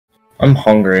I'm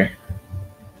hungry.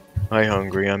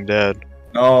 I'm dead.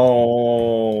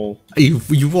 No.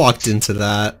 You walked into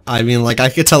that. I mean, like, I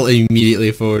could tell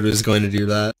immediately Forward was going to do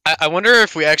that. I wonder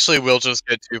if we actually will just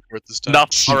get 2 for it this time. No.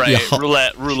 Alright, Yeah.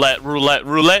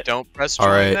 roulette. Don't press All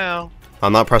join right. now.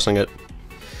 I'm not pressing it.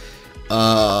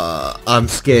 I'm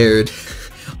scared.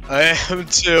 I am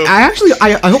too.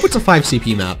 I hope it's a 5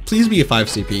 CP map. Please be a 5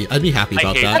 CP. I'd be happy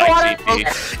about that.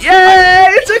 ICP. Yay!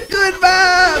 It's a good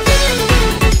map!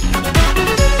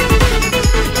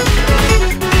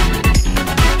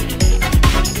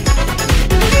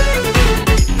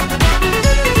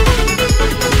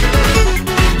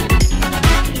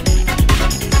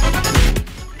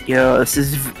 Yo, this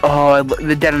is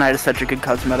the Dead Knight is such a good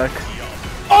cosmetic.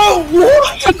 Oh,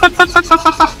 what?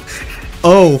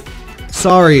 Oh,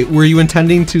 sorry. Were you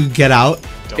intending to get out?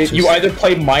 You either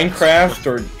play Minecraft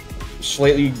or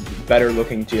slightly better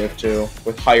looking TF2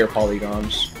 with higher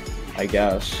polygons, I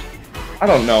guess. I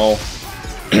don't know.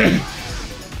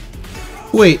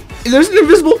 Wait, there's an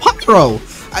invisible pyro.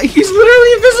 He's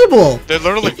literally invisible. They're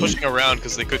literally pushing around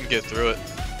because they couldn't get through it.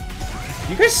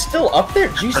 You guys still up there?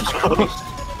 Jesus Christ.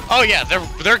 Oh yeah,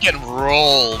 they're getting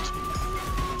rolled.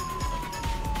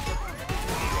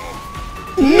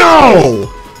 No!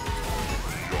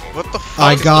 What the fuck?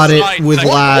 I got it with What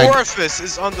lag. orifice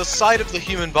is on the side of the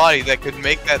human body that could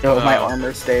make that? No, my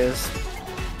armor stays.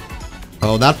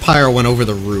 Oh, that pyro went over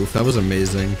the roof. That was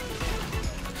amazing.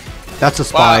 That's a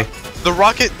spy. Wow. The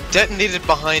rocket detonated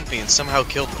behind me and somehow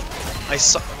killed me. I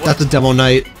saw. What? That's a demo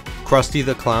night. Krusty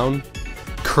the Clown.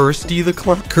 Kirsty the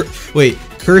Clown. Wait,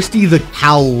 Kirsty the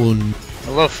Howlin.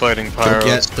 I love fighting pyro.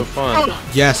 get It's the- so fun.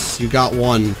 Yes, you got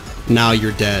one. Now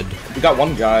you're dead. We got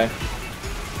one guy.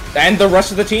 And the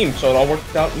rest of the team, so it all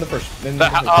worked out in the first.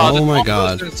 Oh my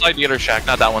god. Inside the inner shack,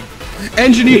 not that one.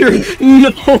 Engineer! No,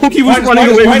 he was running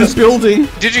away from this building.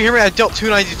 Did you hear me? I dealt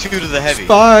 292 to the heavy.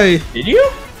 Spy. Did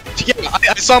you? Yeah,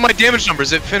 I saw my damage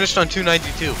numbers. It finished on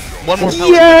 292. One more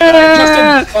pellet.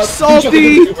 Yeah! Justin,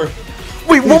 Salty!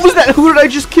 Wait, what was that? Who did I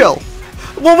just kill?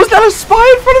 What was that? A spy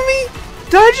in front of me?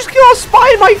 Did I just kill a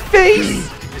spy in my face?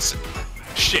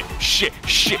 Shit.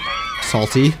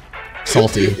 Salty?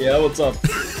 Salty. Yeah, what's up?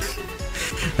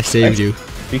 I saved you.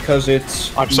 Because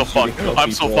it's. I'm so easy to fucked. kill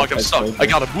I'm so people, fucking stuck. told I you.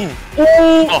 gotta move.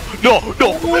 Oh, no.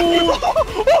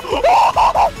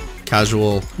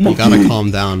 Casual. You gotta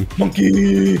calm down.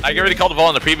 Monkey! I already called the ball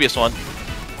on the previous one.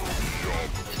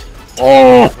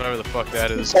 Whatever the fuck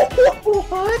that is.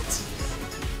 What?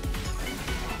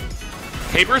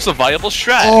 Paper's a viable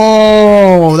strat.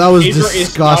 Oh, that was Paper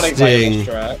is not a viable disgusting.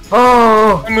 strat.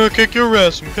 Oh. I'm gonna kick your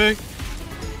ass, okay?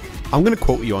 I'm gonna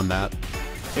quote you on that.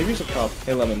 Maybe it's a cup.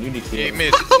 Hey, Lemon, you need to. Yeah, he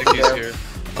made it here.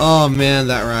 Oh man,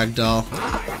 that ragdoll.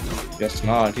 Guess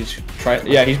not. He's trying.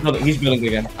 Yeah, he's building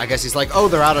again. I guess he's like, oh,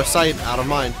 they're out of sight, out of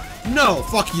mind. No,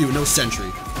 fuck you, no sentry.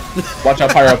 Watch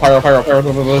out, pyro.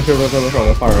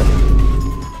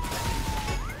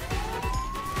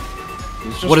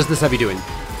 What is this heavy doing?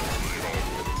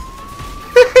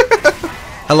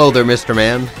 Hello there, Mr.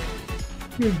 Man.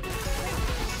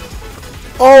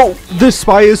 Oh, this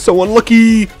spy is so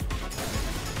unlucky.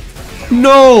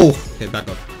 No. Okay, back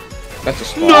up. That's a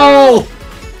spot. No.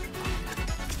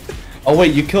 Oh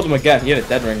wait, you killed him again. He had a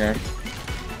dead ringer.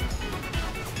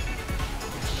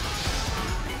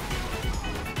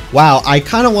 Wow, I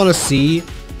kind of want to see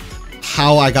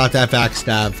how I got that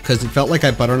backstab, because it felt like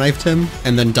I butter knifed him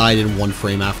and then died in 1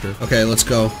 frame after. Okay, let's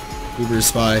go. Uber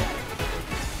spy.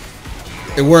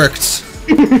 It worked.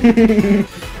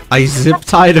 I zip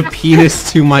tied a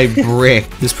penis to my brick.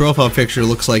 This profile picture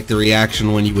looks like the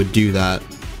reaction when you would do that.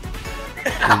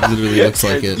 It literally looks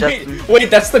like it. Wait,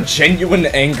 that's the genuine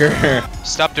anger.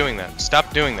 Stop doing that.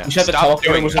 Stop doing that. You said the Stop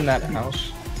teleporting doing was that. in that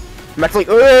house.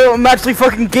 I'm actually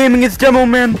fucking gaming its demo,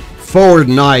 man. Forward,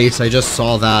 nice. I just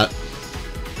saw that.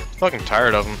 Fucking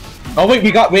tired of him. Oh wait,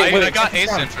 we got. Wait, I got sentry's a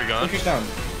down. sentry gun. Sentry's down.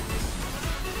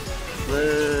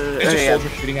 There's a soldier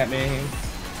shooting at me.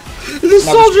 The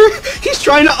soldier, he's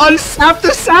trying to unsap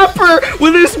the sapper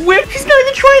with his whip. He's not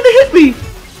even trying to hit me.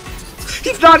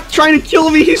 He's not trying to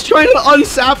kill me. He's trying to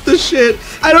unsap the shit.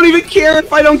 I don't even care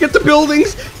if I don't get the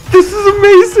buildings. This is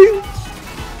amazing.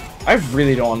 I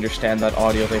really don't understand that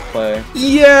audio they play.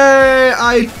 Yeah,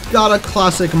 I got a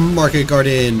classic market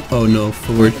garden. Oh no,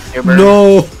 forward.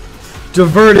 No,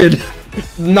 diverted.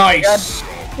 Nice.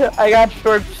 I got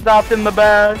short stopped in the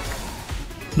back.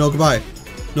 No, goodbye.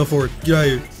 No forward. Get out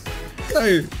of here. Get out of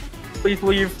here. Please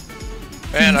leave.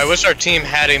 Man, I wish our team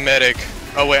had a medic.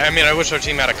 Oh wait, I mean, I wish our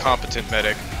team had a competent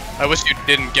medic. I wish you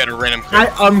didn't get a random crit.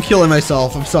 I'm killing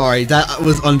myself. I'm sorry. That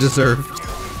was undeserved.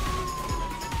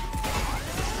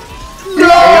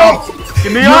 No!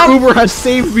 Give me Your up! Uber has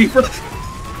saved me from.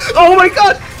 Oh my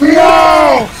god!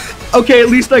 No! Okay, at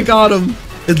least I got him.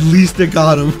 At least I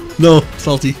got him. No,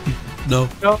 Salty. No.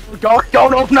 No,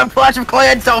 don't open up Clash of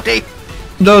Clans, Salty!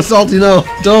 No, Salty, no.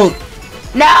 Don't.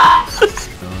 No!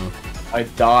 I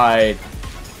died.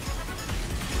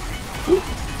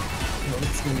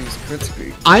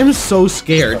 I'm so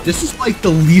scared. This is like the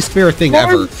least fair thing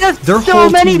ever. There's just Their so whole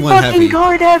many team went fucking heavy.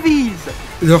 guard heavies!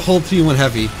 Their whole team went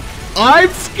heavy. I'm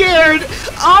scared.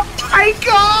 Oh my You're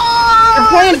god!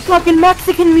 playing fucking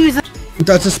Mexican music!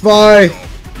 That's a spy.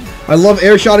 I love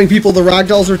air-shotting people. The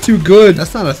ragdolls are too good.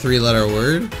 That's not a three-letter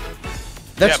word.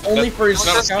 That's Yeah, only but for his it's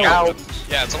not a scout.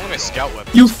 Yeah, it's only my scout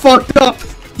weapon. You fucked up.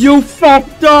 You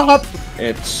fucked up.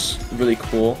 It's really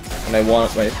cool, and I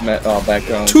want my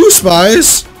background. 2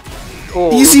 spies.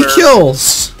 Cool, Easy Uber.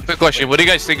 kills. Quick question, what do you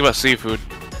guys think about seafood?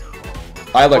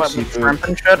 I like What, seafood. shrimp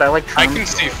and shit? I like I shrimp. can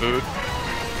see food.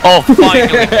 Oh, finally!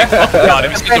 Oh god, I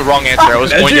was the wrong answer. I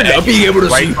was going to Imagine not being able to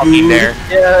right see fucking food. there.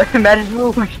 Yeah, imagine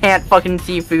people who can't fucking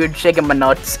see food shaking my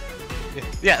nuts.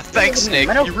 Yeah, thanks, Snake.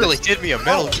 Metal You really did me a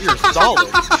Metal Gear Solid.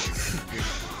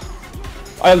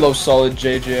 I love Solid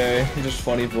JJ. He's just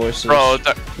funny voices. Bro,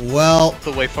 Well,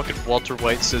 The way fucking Walter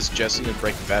White says Jesse in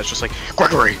Breaking Bad is just like,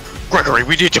 Gregory,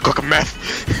 we need to cook a meth.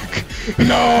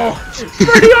 No.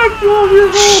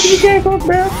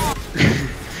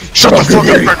 Shut the fuck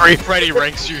up, Gregory. Freddy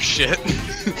ranks your shit.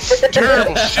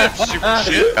 Terrible shit, super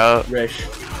shit. Rish.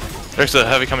 there's a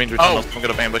heavy coming to tunnel. I'm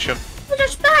gonna ambush him.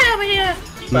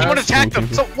 Someone attacked him.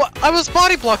 So what? I was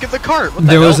body blocking the cart. What the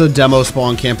there hell? was a demo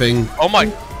spawn camping. Oh my!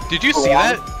 Did you see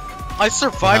that? I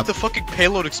survived Yep. the fucking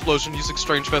payload explosion using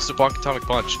Strange Festive Bonk Atomic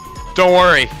Punch. Don't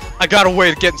worry, I got a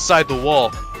way to get inside the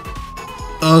wall.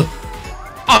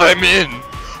 I'm in.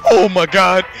 Oh my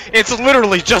god! It's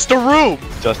literally just a room.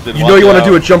 Justin, You know you want to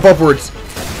do it. Jump upwards.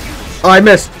 Oh, I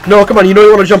missed. No, come on. You know you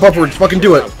want to jump upwards. Fucking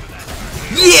do it.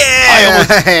 Yeah!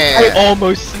 I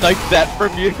almost sniped that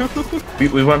from you.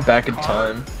 We went back in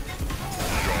time.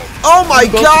 Oh my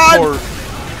god!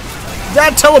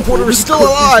 That teleporter is still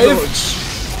alive!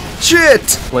 Shit!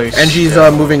 Place. And she's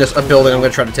moving us a building. I'm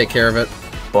gonna try to take care of it.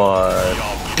 But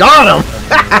Got him!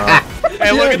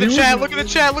 Hey, look at the chat! Look at the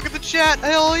chat! Look at the chat!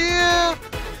 Hell yeah!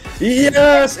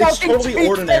 yes, it's totally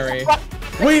ordinary.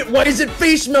 Wait, why is it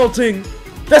face melting?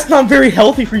 That's not very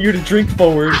healthy for you to drink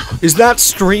forward. Is that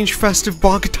strange festive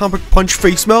bonk atomic punch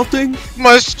face melting?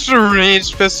 My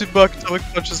Strange Festive Bonk Atomic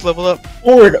Punch is leveled up.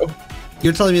 Forward.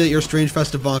 You're telling me that your strange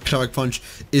festive bonk atomic punch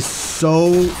is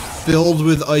so filled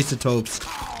with isotopes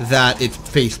that it's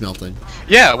face melting.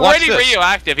 Yeah, watch Already this.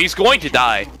 radioactive. He's going to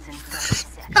die.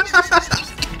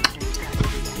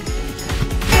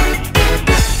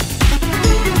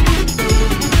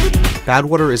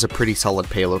 Badwater is a pretty solid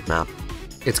payload map.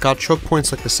 It's got choke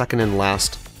points like the second and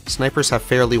last, snipers have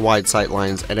fairly wide sight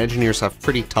lines, and engineers have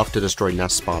pretty tough to destroy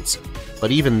nest spots.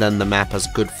 But even then, the map has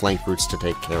good flank routes to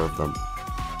take care of them.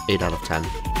 8 out of 10.